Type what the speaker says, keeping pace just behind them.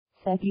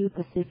Cebu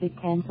Pacific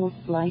cancels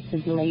flights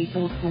until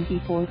April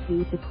 24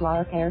 due to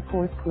Clark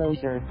Airport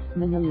closure.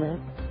 Manila,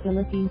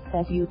 Philippines.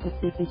 Cebu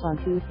Pacific on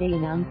Tuesday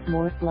announced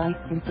more flight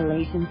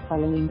cancellations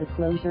following the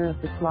closure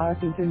of the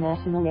Clark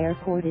International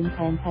Airport in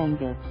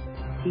Pampanga.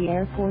 The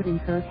airport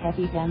incurred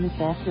heavy damage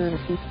after a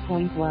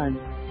 6.1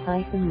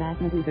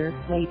 magnitude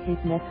earthquake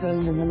hit Metro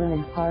Manila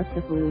and parts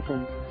of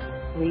Luzon.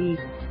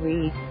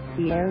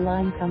 The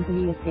airline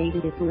company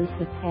updated its list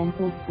of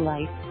cancelled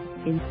flights,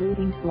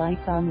 including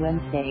flights on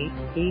Wednesday,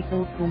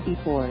 April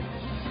 24th.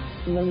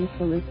 Below is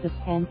the list of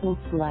cancelled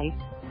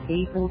flights,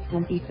 April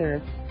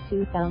 23rd,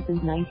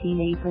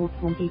 2019. April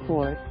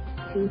 24th,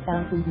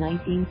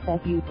 2019.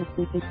 Cebu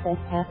Pacific said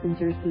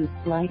passengers whose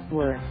flights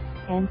were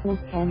cancelled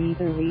can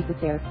either rebook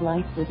their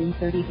flights within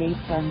 30 days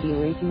from the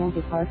original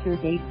departure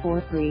date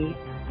for free,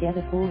 get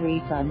a full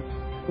refund,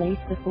 place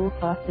the full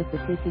cost of the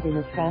ticket in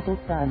a travel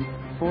fund,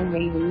 or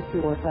reroute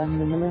to or from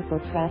Manila for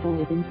travel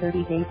within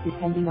 30 days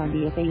depending on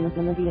the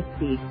availability of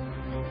seats.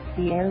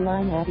 The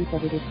airline added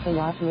that it is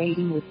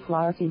cooperating with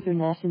Clark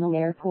International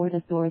Airport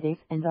authorities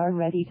and are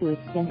ready to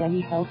extend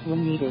any help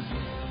when needed.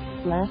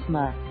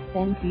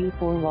 Thank you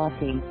for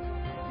watching.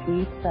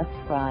 Please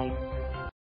subscribe.